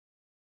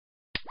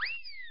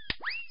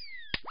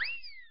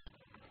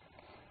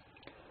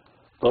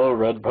The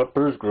red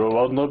peppers grow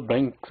on the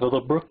banks of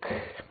the brook,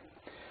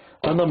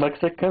 and the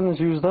Mexicans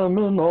use them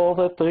in all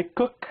that they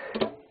cook.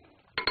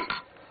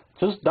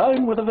 Just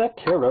dine with a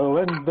vaquero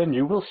and then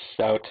you will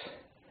shout,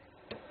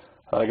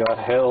 I got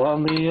hell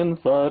on the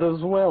inside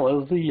as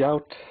well as the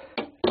out.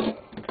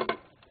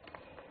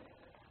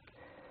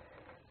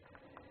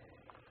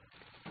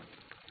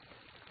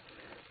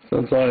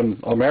 Since I'm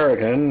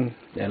American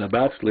and a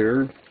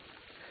bachelor, I'm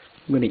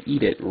going to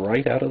eat it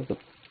right out of the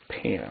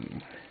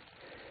pan.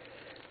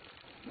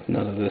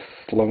 None of this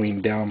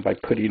slowing down by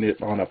putting it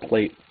on a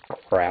plate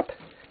crap.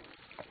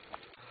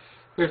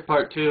 Here's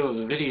part 2 of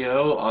the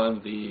video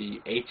on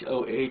the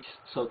HOH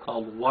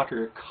so-called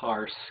water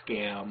car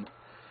scam.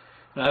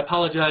 And I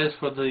apologize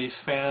for the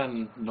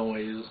fan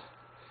noise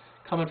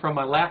coming from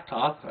my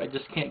laptop. I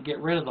just can't get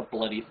rid of the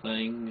bloody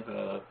thing.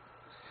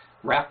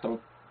 Wrap the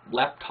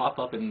laptop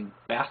up in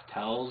bath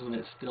towels and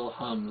it still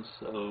hums,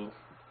 so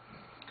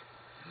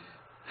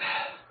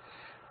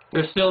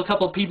there's still a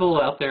couple people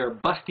out there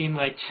busting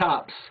my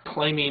chops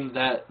claiming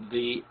that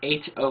the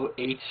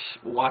HOH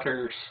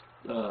water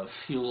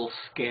fuel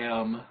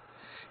scam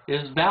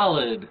is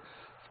valid.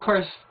 Of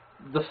course,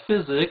 the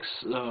physics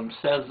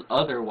says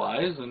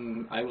otherwise,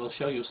 and I will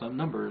show you some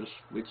numbers,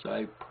 which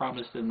I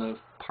promised in the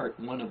part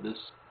 1 of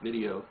this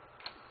video.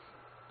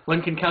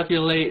 One can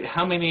calculate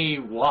how many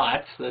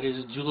watts, that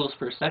is joules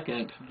per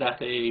second, that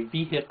a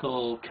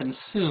vehicle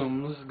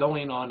consumes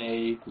going on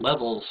a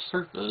level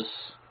surface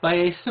by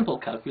a simple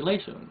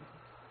calculation.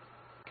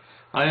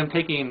 I am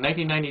taking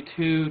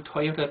 1992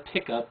 Toyota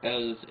pickup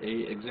as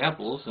an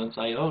example since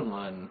I own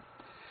one.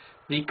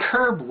 The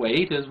curb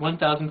weight is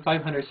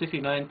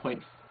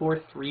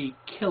 1,569.43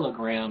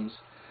 kilograms.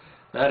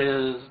 That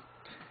is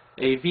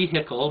a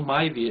vehicle,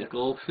 my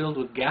vehicle, filled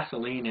with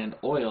gasoline and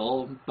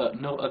oil, but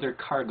no other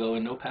cargo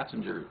and no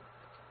passenger.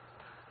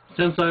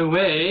 Since I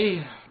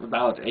weigh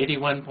about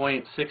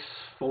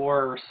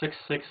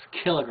 81.6466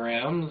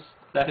 kilograms,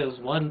 that is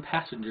one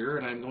passenger,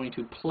 and I'm going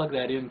to plug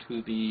that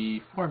into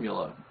the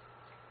formula.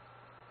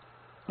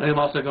 I am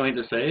also going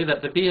to say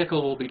that the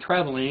vehicle will be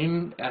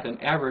traveling at an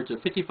average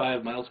of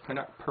 55 miles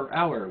per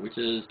hour, which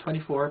is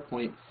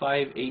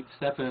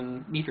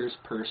 24.587 meters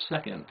per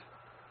second.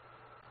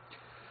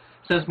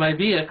 Since my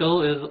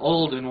vehicle is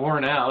old and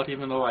worn out,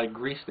 even though I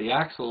grease the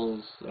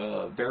axles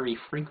very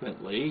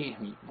frequently,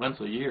 once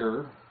a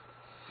year,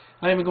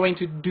 I am going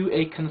to do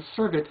a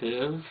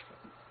conservative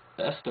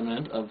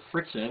estimate of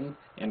friction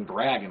and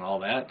drag and all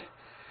that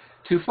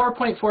to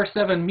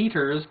 4.47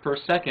 meters per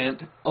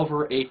second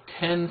over a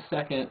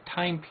 10-second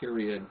time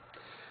period.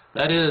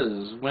 That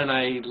is, when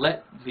I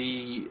let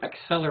the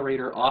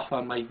accelerator off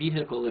on my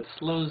vehicle, it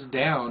slows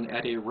down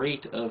at a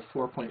rate of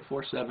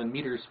 4.47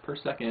 meters per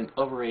second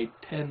over a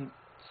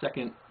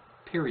 10-second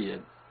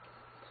period.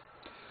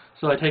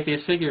 So I take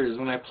these figures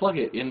and I plug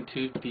it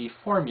into the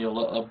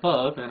formula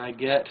above, and I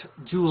get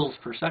joules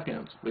per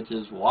second, which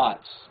is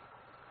watts.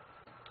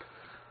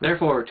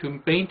 Therefore,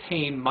 to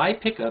maintain my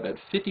pickup at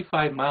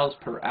 55 miles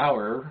per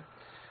hour,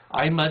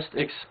 I must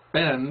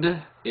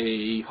expend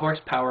a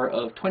horsepower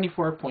of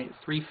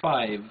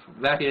 24.35,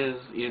 that is,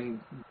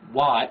 in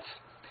watts,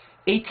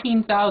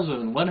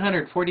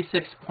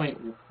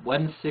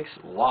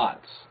 18,146.16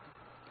 watts.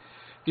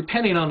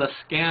 Depending on the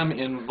scam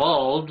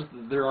involved,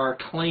 there are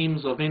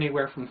claims of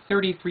anywhere from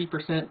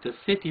 33% to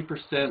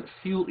 50%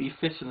 fuel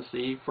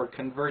efficiency for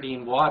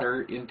converting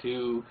water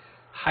into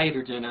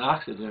hydrogen and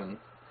oxygen.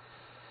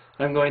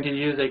 I'm going to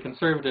use a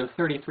conservative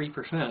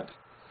 33%.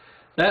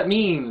 That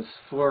means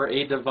for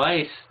a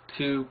device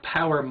to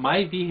power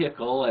my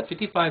vehicle at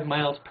 55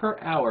 miles per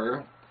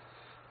hour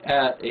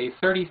at a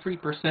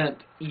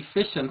 33%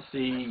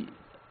 efficiency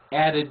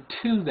added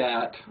to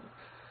that,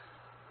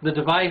 the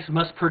device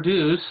must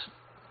produce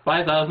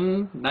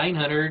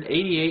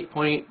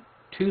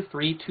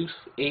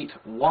 5,988.2328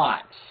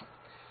 watts.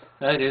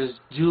 That is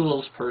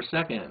joules per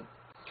second.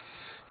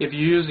 If you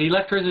use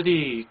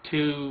electricity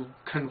to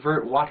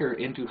convert water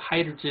into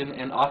hydrogen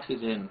and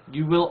oxygen,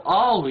 you will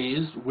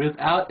always,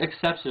 without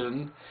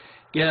exception,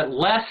 get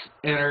less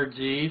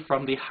energy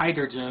from the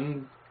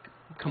hydrogen,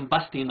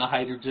 combusting the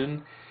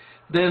hydrogen,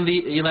 than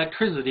the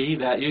electricity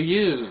that you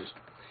use.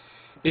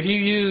 If you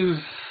use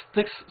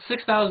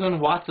 6,000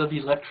 watts of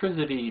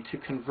electricity to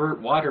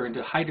convert water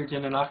into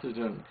hydrogen and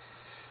oxygen,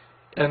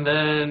 and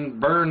then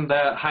burn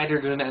that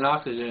hydrogen and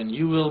oxygen,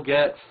 you will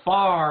get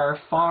far,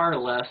 far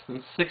less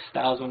than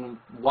 6,000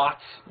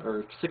 watts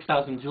or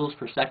 6,000 joules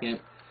per second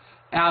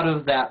out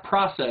of that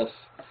process.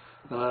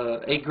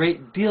 A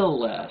great deal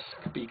less,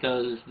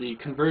 because the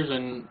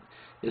conversion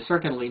is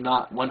certainly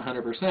not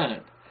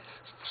 100%.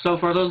 So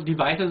for those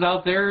devices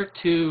out there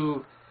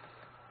to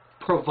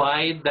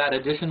provide that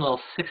additional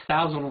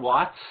 6,000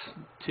 watts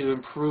to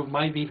improve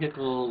my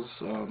vehicle's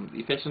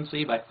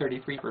efficiency by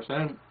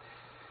 33%,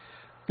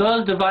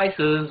 those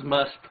devices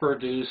must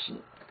produce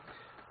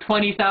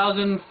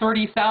 20,000,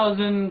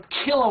 30,000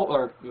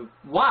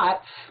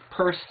 watts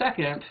per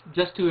second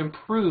just to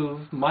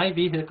improve my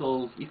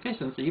vehicle's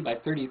efficiency by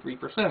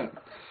 33%.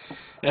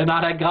 And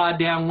not a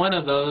goddamn one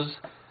of those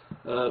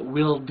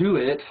will do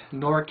it,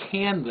 nor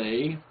can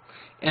they.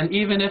 And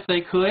even if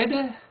they could,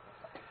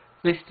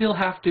 they still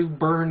have to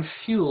burn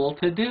fuel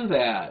to do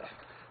that.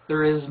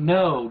 There is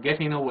no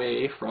getting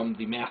away from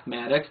the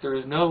mathematics. There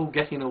is no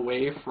getting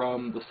away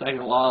from the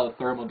second law of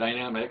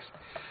thermodynamics.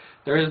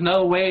 There is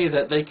no way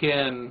that they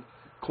can,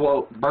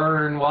 quote,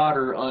 burn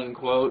water,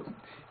 unquote,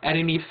 at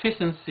an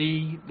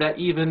efficiency that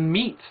even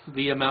meets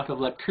the amount of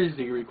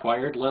electricity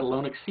required, let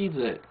alone exceeds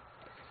it.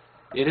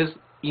 It is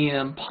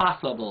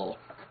impossible.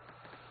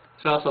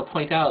 I should also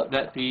point out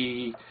that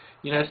the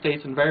United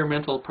States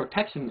Environmental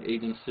Protection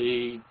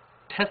Agency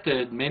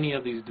tested many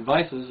of these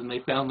devices and they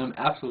found them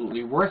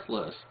absolutely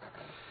worthless.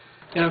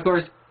 And of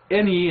course,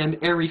 any and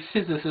every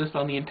physicist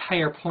on the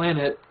entire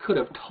planet could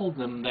have told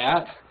them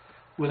that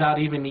without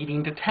even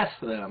needing to test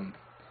them.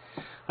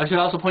 I should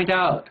also point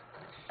out,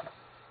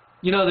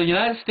 you know, the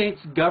United States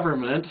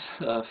government,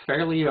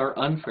 fairly or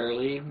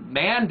unfairly,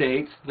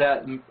 mandates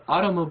that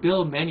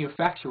automobile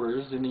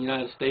manufacturers in the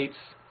United States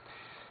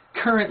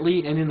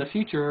currently and in the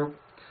future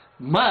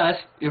must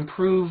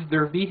improve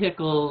their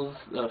vehicles'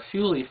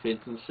 fuel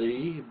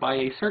efficiency by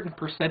a certain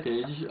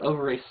percentage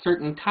over a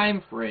certain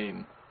time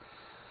frame.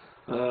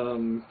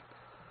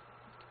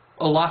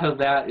 A lot of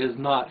that is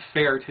not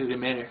fair to the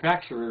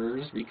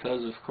manufacturers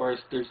because, of course,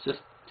 there's just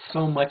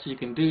so much you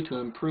can do to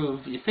improve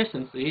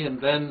efficiency,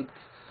 and then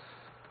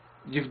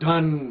you've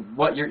done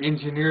what your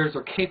engineers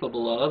are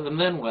capable of, and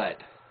then what?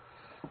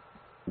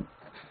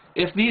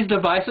 If these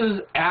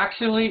devices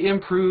actually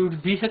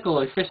improved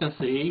vehicle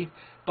efficiency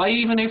by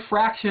even a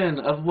fraction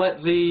of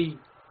what the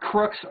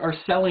crooks are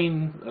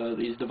selling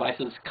these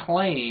devices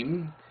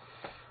claim,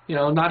 you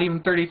know, not even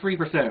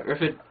 33%, or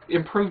if it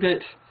improved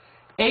it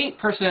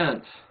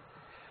 8%,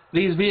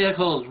 these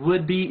vehicles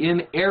would be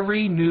in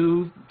every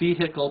new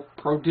vehicle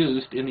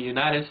produced in the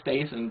United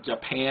States and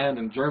Japan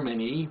and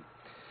Germany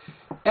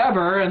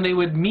ever, and they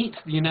would meet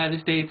the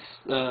United States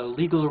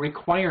legal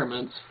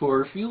requirements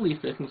for fuel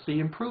efficiency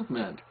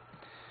improvement.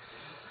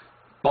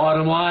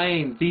 Bottom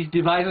line, these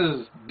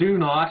devices do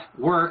not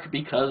work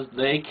because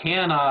they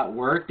cannot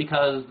work,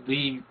 because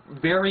the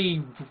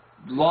very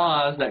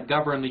laws that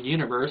govern the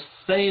universe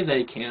say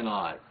they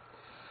cannot.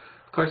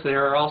 Of course, they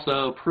are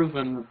also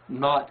proven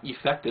not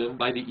effective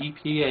by the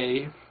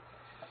EPA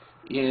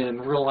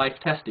in real-life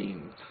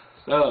testing.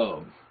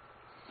 So,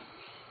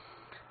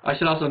 I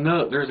should also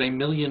note there's a $1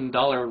 million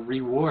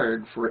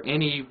reward for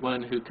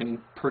anyone who can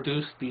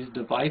produce these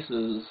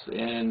devices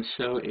and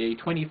show a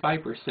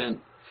 25%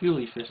 fuel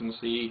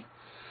efficiency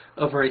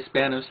over a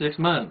span of 6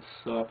 months.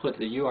 So I'll put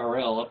the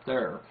URL up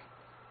there.